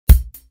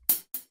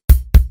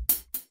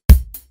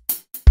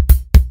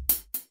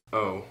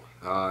Oh,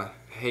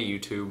 hey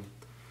YouTube.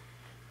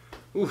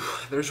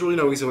 Oof, there's really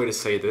no easy way to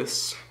say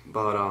this,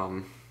 but,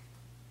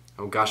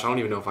 oh gosh, I don't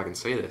even know if I can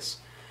say this.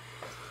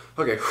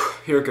 Okay,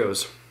 here it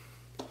goes.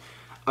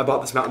 I bought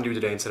this Mountain Dew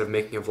today instead of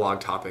making a vlog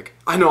topic.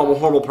 I know, I'm a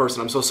horrible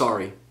person, I'm so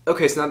sorry.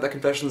 Okay, so now that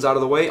confession's out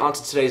of the way, on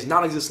to today's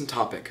non-existent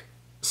topic.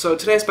 So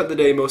today I spent the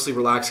day mostly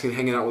relaxing and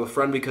hanging out with a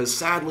friend because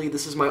sadly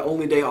this is my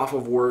only day off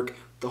of work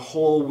the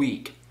whole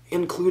week,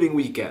 including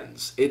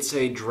weekends. It's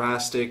a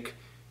drastic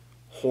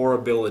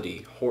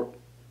horribility.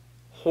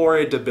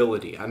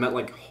 Horridability. I meant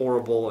like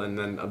horrible and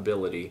then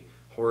ability.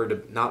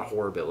 Not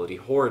horribility,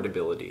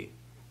 horridability.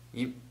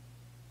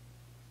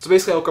 So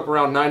basically I woke up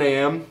around 9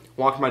 a.m.,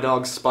 walked my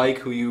dog Spike,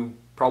 who you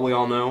probably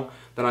all know,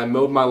 then I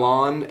mowed my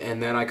lawn,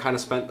 and then I kind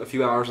of spent a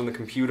few hours on the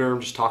computer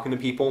just talking to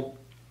people.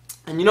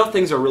 And you know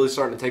things are really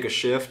starting to take a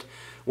shift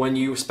when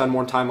you spend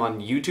more time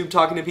on YouTube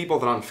talking to people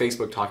than on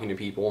Facebook talking to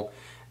people.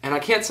 And I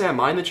can't say I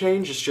mind the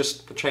change, it's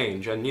just the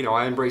change, and you know,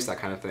 I embrace that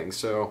kind of thing,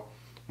 so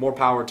more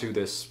power to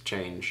this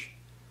change.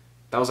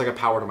 That was like a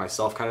power to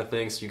myself kind of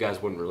thing, so you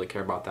guys wouldn't really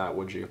care about that,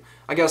 would you?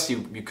 I guess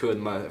you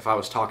could if I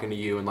was talking to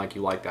you and like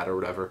you like that or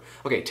whatever.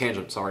 Okay,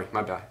 tangent, sorry,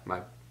 my bad,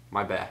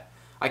 my bad.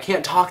 I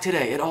can't talk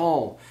today at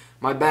all.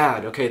 My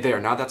bad. Okay, there,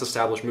 now that's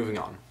established, moving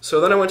on.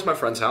 So then I went to my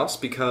friend's house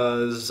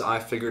because I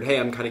figured, hey,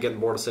 I'm kind of getting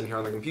bored of sitting here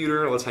on the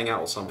computer, let's hang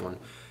out with someone.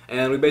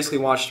 And we basically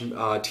watched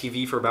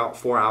TV for about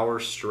 4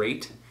 hours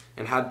straight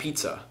and had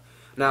pizza.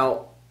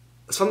 Now,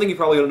 something you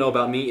probably don't know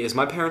about me is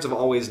my parents have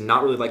always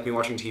not really liked me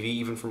watching TV,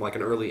 even from like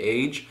an early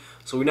age,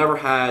 so we never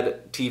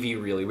had TV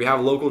really. We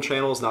have local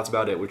channels and that's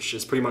about it, which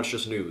is pretty much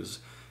just news.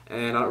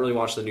 And I don't really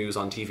watch the news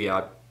on TV,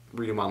 I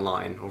read them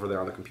online over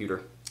there on the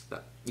computer.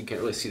 You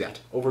can't really see that.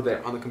 Over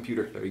there on the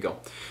computer, there you go.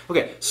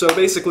 Okay, so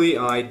basically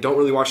I don't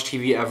really watch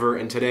TV ever,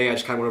 and today I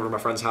just kind of went over to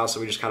my friend's house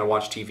and we just kind of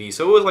watched TV.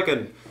 So it was like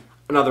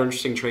another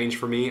interesting change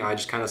for me. I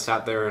just kind of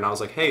sat there and I was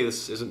like, hey,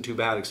 this isn't too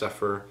bad except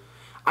for,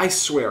 I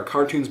swear,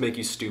 cartoons make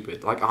you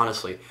stupid. Like,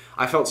 honestly,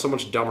 I felt so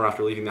much dumber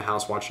after leaving the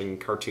house watching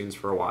cartoons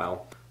for a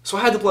while. So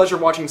I had the pleasure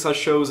of watching such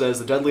shows as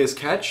The Deadliest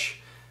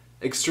Catch,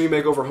 Extreme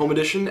Makeover Home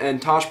Edition,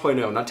 and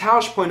Tosh.O. Now,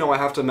 Tosh.O. I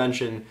have to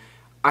mention,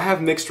 I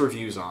have mixed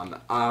reviews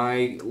on.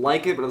 I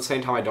like it, but at the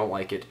same time I don't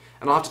like it.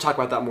 And I'll have to talk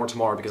about that more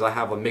tomorrow because I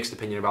have a mixed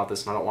opinion about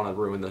this and I don't want to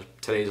ruin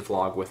today's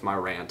vlog with my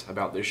rant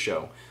about this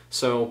show.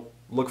 So,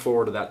 look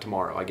forward to that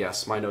tomorrow, I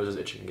guess. My nose is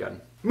itching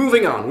again.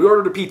 Moving on, we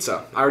ordered a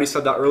pizza. I already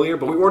said that earlier,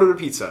 but we ordered a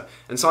pizza.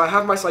 And so I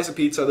have my slice of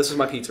pizza. This is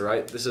my pizza,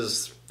 right? This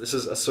is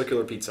a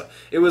circular pizza.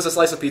 It was a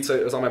slice of pizza,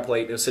 it was on my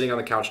plate, it was sitting on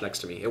the couch next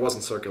to me. It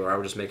wasn't circular, I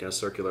was just making a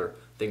circular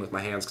thing with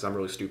my hands because I'm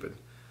really stupid.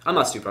 I'm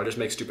not stupid, I just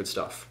make stupid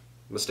stuff.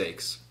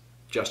 Mistakes.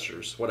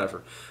 Gestures.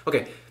 Whatever.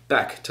 Okay,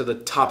 back to the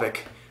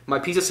topic. My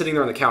pizza's sitting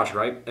there on the couch,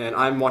 right? And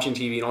I'm watching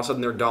TV, and all of a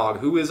sudden their dog,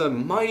 who is a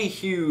mighty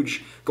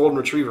huge golden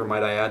retriever,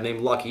 might I add,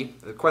 named Lucky.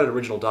 Quite an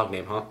original dog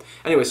name, huh?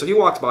 Anyway, so he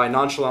walked by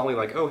nonchalantly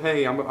like, oh,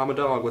 hey, I'm a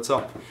dog, what's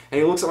up? And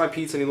he looks at my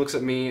pizza, and he looks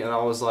at me, and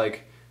I was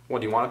like,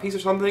 what, do you want a piece or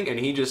something? And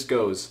he just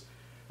goes,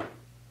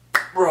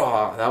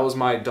 bruh. That was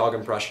my dog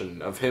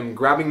impression of him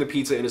grabbing the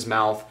pizza in his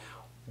mouth,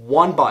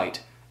 one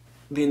bite,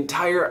 the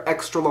entire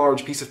extra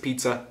large piece of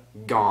pizza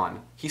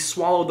gone. He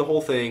swallowed the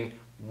whole thing,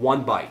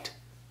 one bite.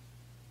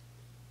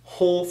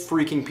 Whole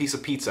freaking piece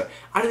of pizza.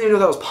 I didn't even know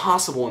that was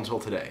possible until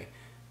today.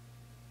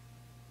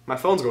 My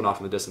phone's going off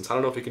in the distance. I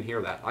don't know if you can hear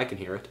that. I can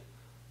hear it.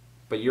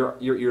 But your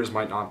ears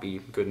might not be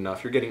good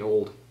enough. You're getting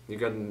old.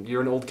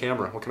 You're an old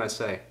camera. What can I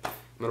say? I'm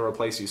going to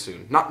replace you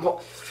soon.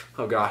 Well,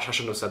 oh gosh, I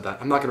shouldn't have said that.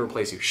 I'm not going to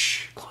replace you.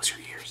 Shh. Close your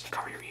ears.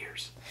 Cover your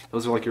ears.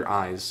 Those are like your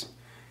eyes.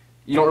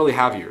 You don't really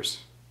have ears.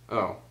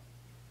 Oh.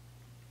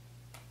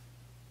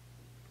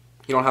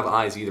 You don't have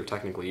eyes either,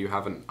 technically. You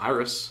have an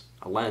iris,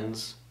 a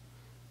lens.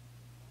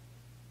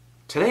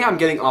 Today I'm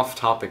getting off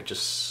topic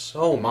just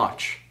so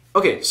much.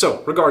 Okay,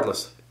 so,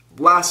 regardless,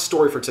 last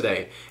story for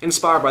today.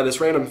 Inspired by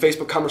this random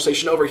Facebook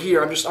conversation over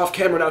here, I'm just off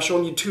camera now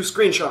showing you 2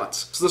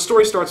 screenshots. So the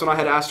story starts when I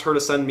had asked her to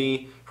send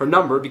me her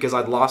number because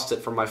I'd lost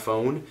it from my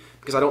phone,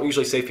 because I don't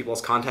usually save people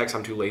as contacts,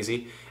 I'm too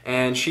lazy,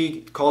 and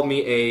she called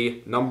me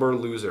a number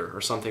loser, or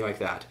something like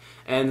that.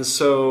 And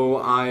so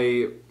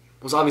I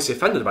was obviously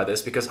offended by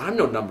this because I'm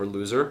no number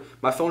loser.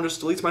 My phone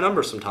just deletes my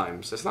numbers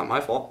sometimes. It's not my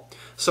fault.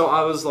 So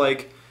I was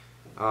like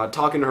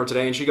talking to her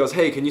today and she goes,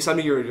 hey, can you send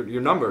me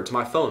your number to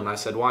my phone? And I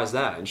said, why is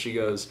that? And she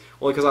goes,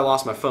 well, because I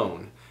lost my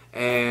phone.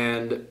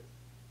 And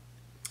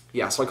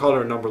yeah, so I called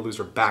her a number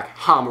loser back.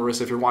 Ha,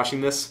 Marissa, if you're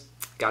watching this,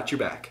 got you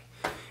back.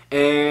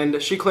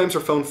 And she claims her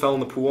phone fell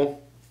in the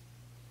pool.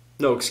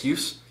 No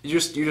excuse. You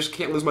just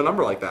can't lose my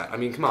number like that. I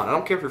mean, come on, I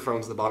don't care if your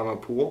phone's at the bottom of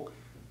a pool.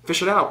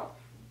 Fish it out.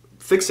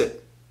 Fix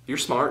it. You're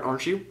smart,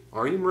 aren't you?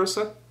 Are you,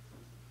 Marissa?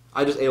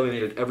 I just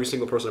alienated every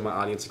single person in my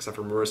audience except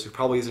for Marissa, who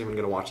probably isn't even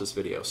going to watch this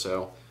video,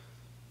 so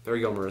there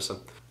you go, Marissa.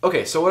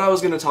 Okay, so what I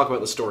was going to talk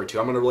about the story to,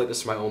 I'm going to relate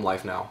this to my own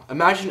life now.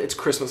 Imagine it's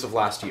Christmas of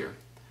last year,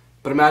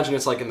 but imagine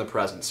it's like in the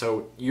present.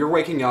 So you're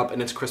waking up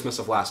and it's Christmas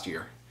of last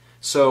year.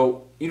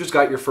 So you just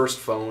got your first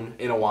phone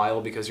in a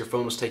while because your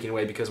phone was taken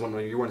away because when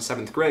you were in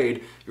 7th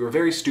grade, you were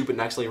very stupid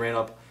and actually ran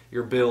up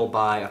your bill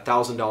by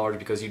 $1,000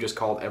 because you just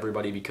called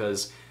everybody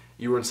because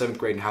you were in 7th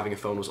grade and having a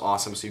phone was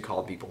awesome, so you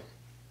called people.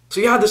 So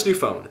you had this new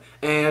phone,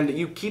 and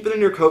you keep it in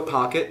your coat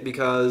pocket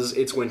because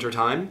it's winter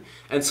time,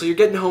 and so you're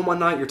getting home one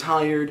night, you're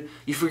tired,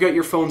 you forget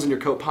your phone's in your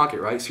coat pocket,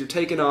 right? So you're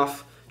taking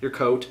off your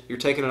coat, you're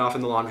taking it off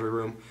in the laundry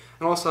room,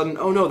 and all of a sudden,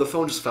 oh no, the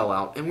phone just fell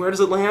out. And where does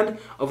it land?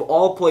 Of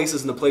all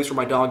places, in the place where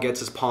my dog gets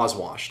his paws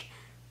washed.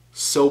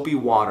 Soapy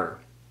water.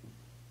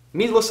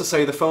 Needless to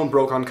say, the phone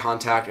broke on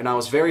contact, and I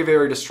was very,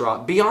 very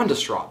distraught, beyond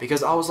distraught,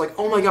 because I was like,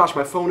 oh my gosh,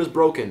 my phone is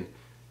broken.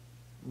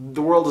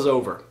 The world is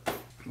over.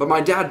 But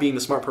my dad, being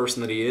the smart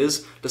person that he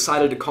is,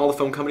 decided to call the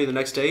phone company the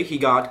next day. He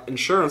got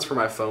insurance for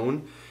my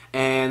phone,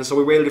 and so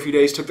we waited a few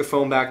days, took the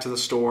phone back to the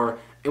store,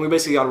 and we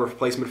basically got a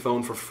replacement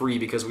phone for free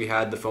because we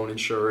had the phone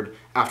insured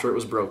after it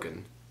was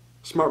broken.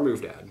 Smart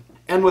move, Dad.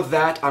 And with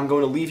that, I'm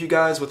going to leave you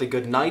guys with a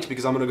good night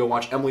because I'm going to go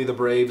watch Emily the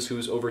Braves,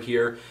 who's over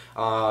here,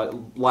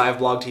 live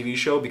blog TV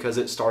show, because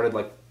it started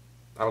like,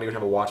 I don't even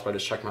have a watch, but I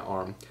just checked my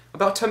arm,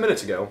 about 10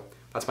 minutes ago.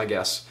 That's my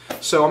guess.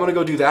 So I'm going to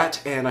go do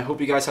that, and I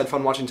hope you guys had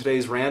fun watching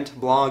today's rant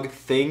blog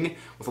thing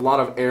with a lot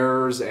of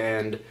errors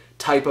and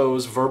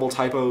typos, verbal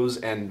typos,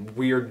 and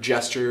weird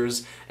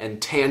gestures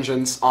and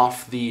tangents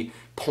off the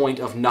point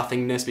of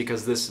nothingness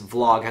because this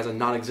vlog has a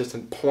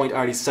non-existent point. I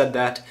already said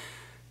that.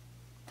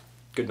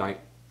 Good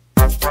night.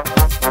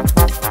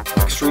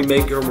 Extreme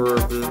maker,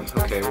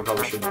 okay, we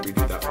probably should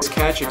redo that one.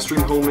 Catch,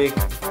 extreme homemake,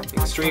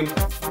 extreme.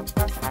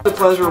 The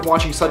pleasure of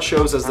watching such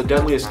shows as The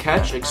Deadliest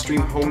Catch,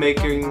 Extreme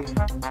Homemaking,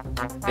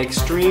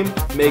 Extreme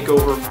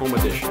Makeover Home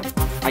Edition.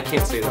 I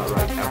can't say that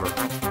right,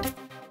 ever.